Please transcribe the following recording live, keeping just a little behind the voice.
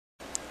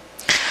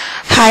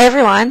Hi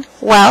everyone.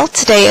 Well,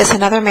 today is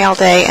another mail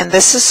day, and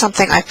this is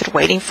something I've been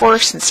waiting for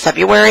since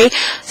February.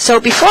 So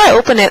before I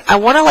open it, I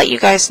want to let you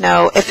guys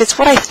know if it's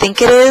what I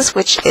think it is,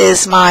 which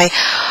is my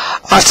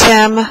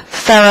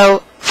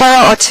Pharaoh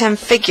Autem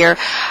figure.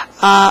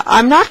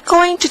 I'm not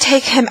going to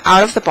take him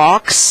out of the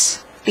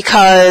box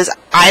because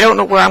I don't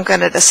know where I'm going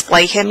to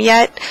display him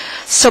yet.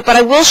 But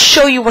I will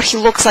show you what he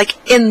looks like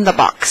in the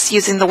box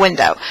using the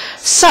window.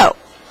 So,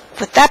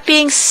 with that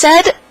being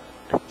said,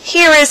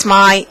 here is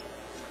my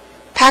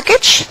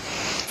package,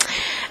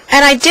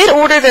 and I did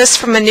order this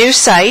from a new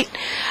site.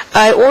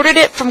 I ordered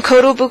it from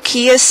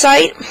Kotobukiya's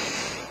site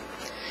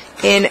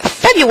in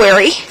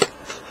February,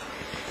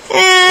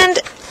 and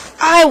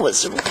I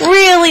was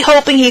really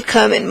hoping he'd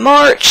come in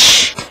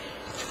March,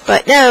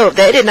 but no,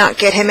 they did not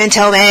get him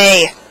until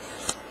May.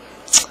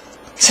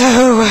 So,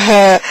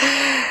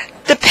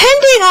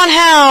 depending on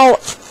how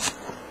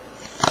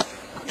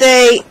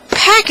they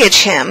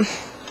package him,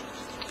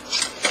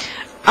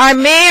 I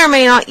may or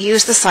may not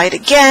use the site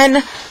again.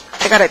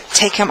 I gotta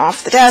take him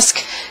off the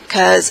desk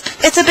because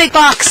it's a big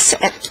box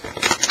and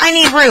I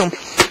need room.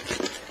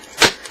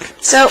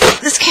 So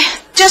this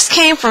just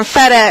came from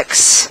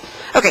FedEx.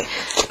 Okay.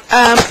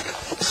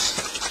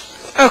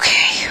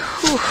 Okay.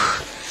 Whew.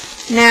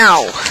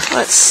 Now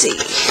let's see.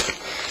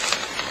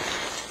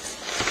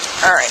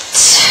 All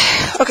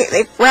right. Okay,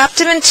 they wrapped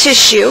him in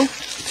tissue,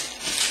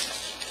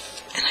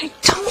 and I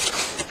don't.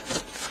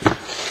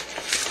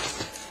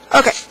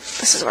 Okay.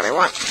 This is what I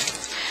want.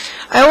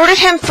 I ordered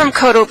him from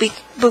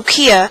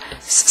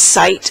Kotobukiya's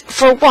site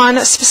for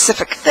one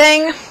specific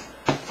thing.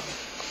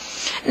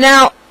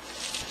 Now,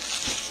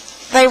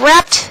 they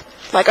wrapped,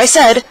 like I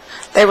said,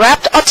 they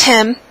wrapped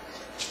Autem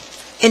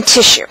in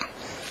tissue.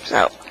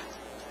 So,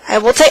 I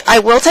will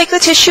take the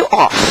tissue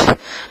off.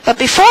 But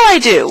before I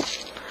do,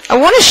 I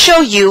want to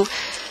show you,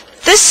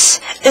 this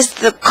is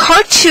the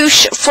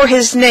cartouche for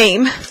his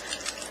name.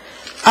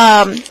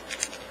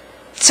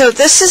 So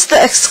this is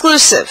the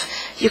exclusive.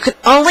 You can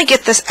only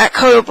get this at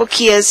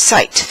Kotobukiya's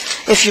site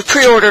if you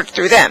pre-ordered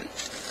through them.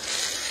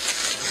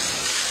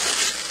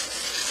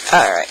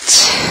 Alright.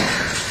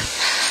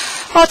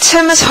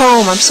 Autem is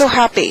home. I'm so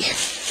happy.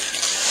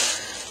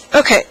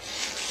 Okay.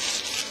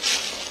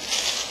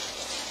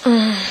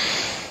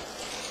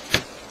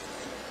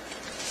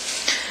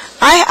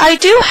 I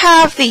do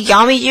have the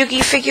Yami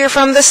Yugi figure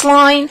from this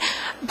line,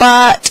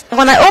 but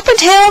when I opened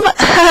him,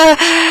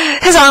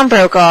 his arm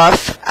broke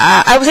off.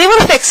 I was able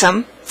to fix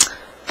him,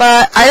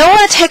 but I don't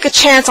want to take a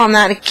chance on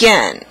that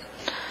again.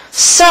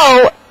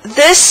 So,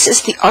 this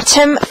is the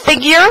Autem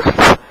figure,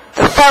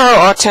 the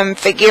Pharaoh Autem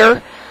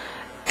figure,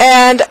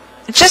 and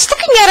just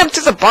looking at him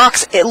through the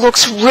box, it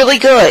looks really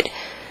good.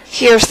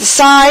 Here's the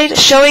side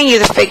showing you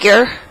the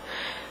figure,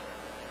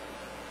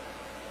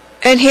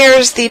 and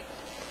here's the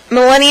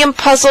Millennium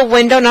Puzzle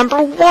window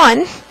number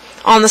 1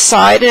 on the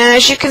side, and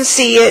as you can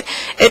see,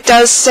 it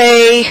does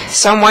say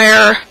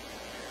somewhere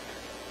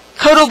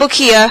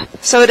Kotobukiya,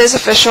 so it is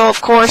official, of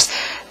course.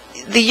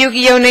 The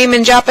Yu-Gi-Oh name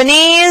in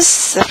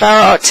Japanese, the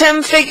Pharaoh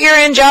Autem figure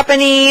in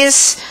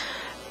Japanese,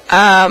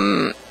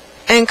 and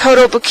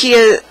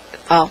Kotobukiya,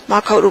 well,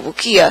 not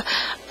Kotobukiya,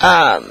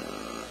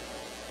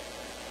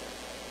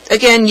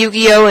 again,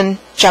 Yu-Gi-Oh in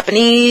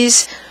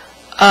Japanese.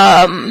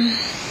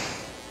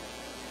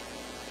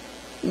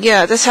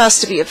 Yeah, this has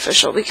to be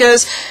official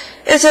because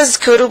it says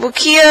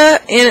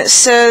Kotobukiya and it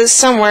says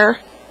somewhere,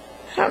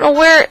 I don't know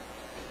where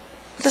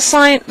the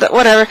sign,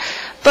 whatever,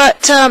 but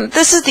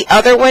this is the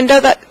other window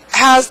that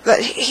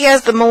he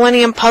has the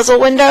Millennium Puzzle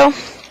window.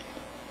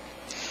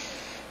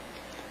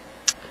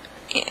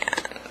 And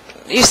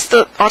use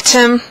the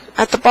Autem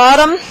at the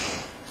bottom.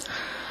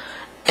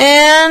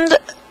 And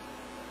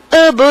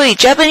oh boy,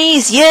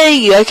 Japanese,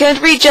 yay! I can't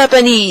read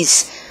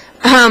Japanese.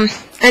 And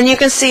you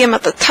can see him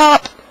at the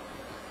top.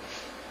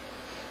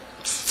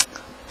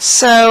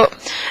 So,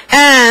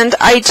 and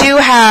I do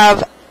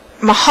have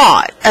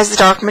Mahad as the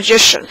Dark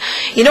Magician.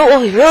 You know what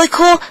would be really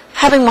cool?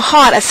 Having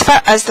Mahad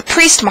as the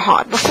Priest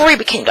Mahad before he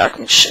became Dark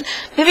Magician.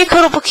 Maybe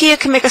Kotobukiya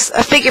can make a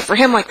figure for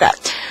him like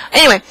that.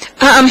 Anyway,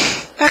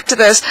 back to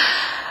this.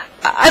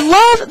 I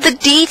love the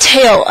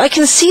detail. I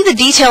can see the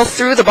detail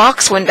through the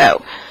box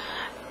window.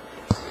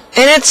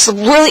 And it's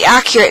really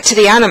accurate to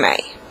the anime.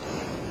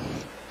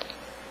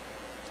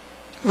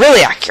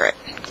 Really accurate.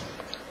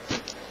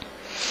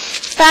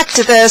 Back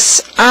to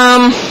this.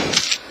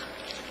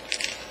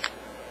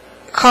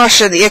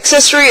 Caution, the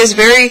accessory is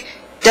very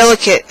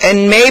delicate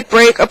and may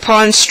break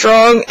upon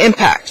strong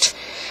impact.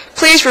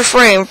 Please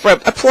refrain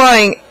from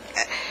applying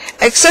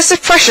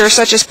excessive pressure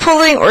such as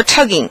pulling or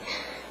tugging.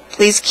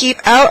 Please keep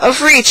out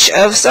of reach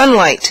of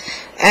sunlight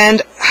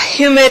and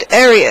humid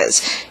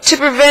areas to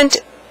prevent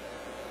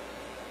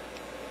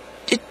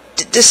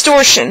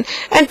distortion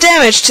and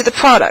damage to the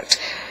product.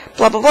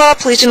 Blah blah blah,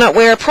 please do not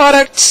wear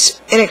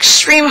product in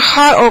extreme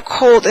hot or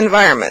cold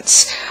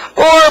environments,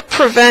 or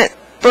prevent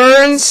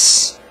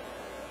burns,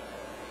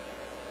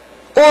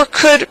 or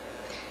could,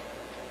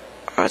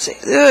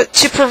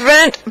 to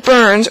prevent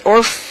burns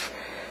or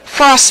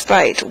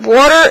frostbite.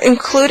 Water,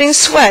 including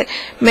sweat,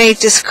 may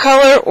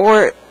discolor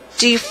or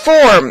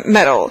deform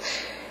metal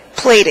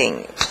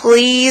plating.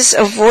 Please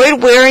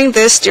avoid wearing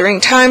this during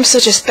times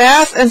such as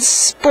bath and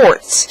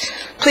sports.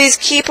 Please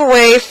keep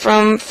away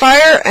from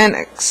fire and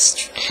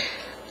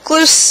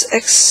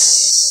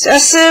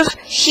excessive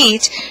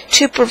heat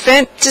to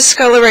prevent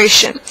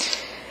discoloration,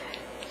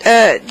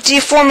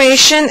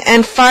 deformation,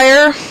 and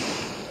fire.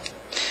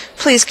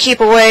 Please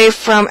keep away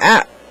from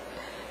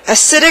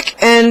acidic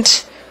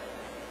and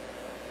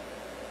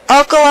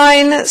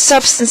alkaline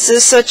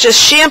substances such as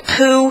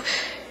shampoo,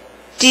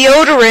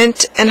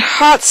 deodorant, and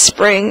hot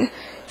spring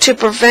to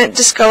prevent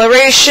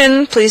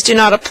discoloration. Please do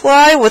not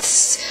apply with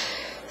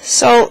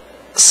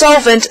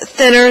solvent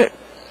thinner.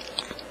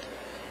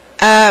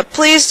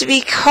 Please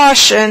be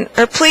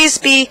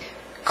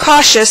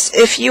cautious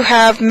if you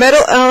have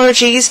metal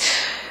allergies.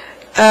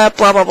 Blah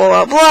blah blah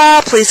blah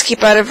blah. Please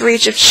keep out of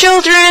reach of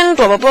children.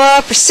 Blah blah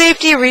blah. For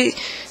safety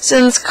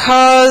reasons,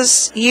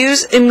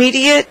 use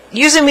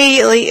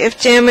immediately if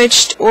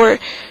damaged or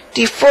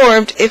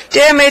deformed. If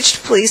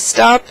damaged, please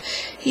stop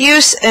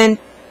use and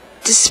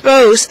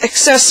dispose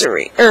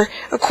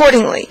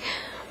accordingly.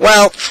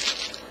 Well,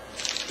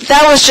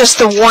 that was just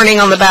the warning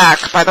on the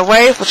back, by the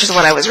way, which is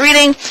what I was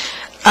reading.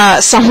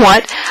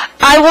 Somewhat.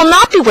 I will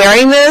not be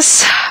wearing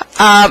this.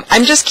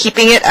 I'm just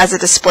keeping it as a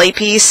display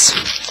piece.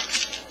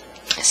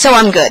 So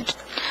I'm good.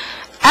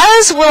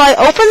 As will I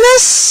open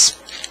this?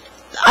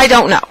 I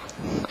don't know.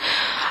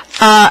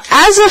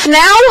 As of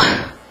now,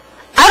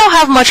 I don't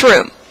have much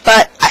room,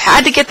 but I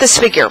had to get this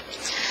figure.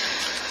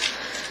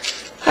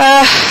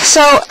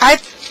 So I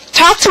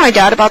talked to my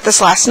dad about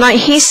this last night.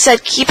 He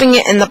said keeping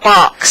it in the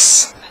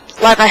box,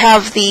 like I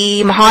have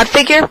the Mahad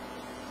figure,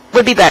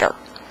 would be better.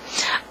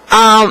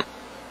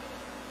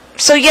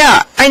 So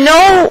yeah, I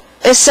know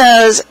it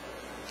says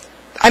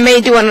I may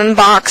do an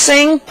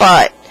unboxing,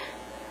 but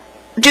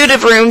due to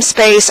room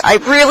space, I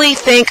really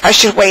think I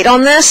should wait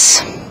on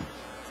this.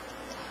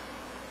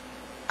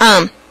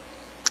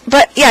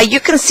 But yeah, you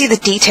can see the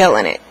detail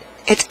in it.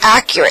 It's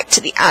accurate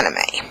to the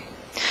anime.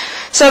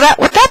 So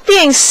with that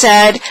being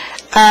said,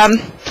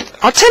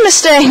 Artem is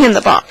staying in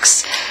the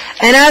box.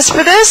 And as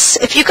for this,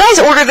 if you guys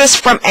order this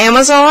from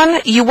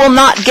Amazon, you will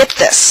not get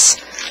this.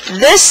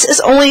 This is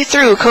only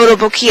through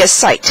Kotobukiya's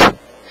site.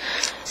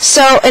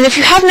 So, and if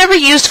you have never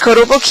used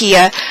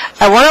Kotobukiya,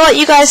 I want to let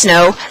you guys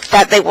know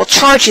that they will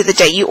charge you the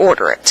day you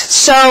order it.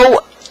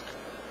 So,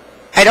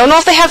 I don't know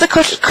if they have the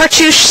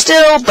cartouche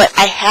still, but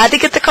I had to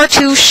get the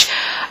cartouche.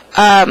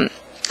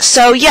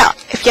 So yeah,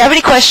 if you have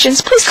any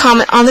questions, please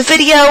comment on the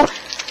video,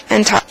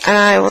 and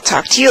I will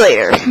talk to you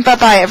later.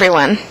 Bye-bye,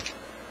 everyone.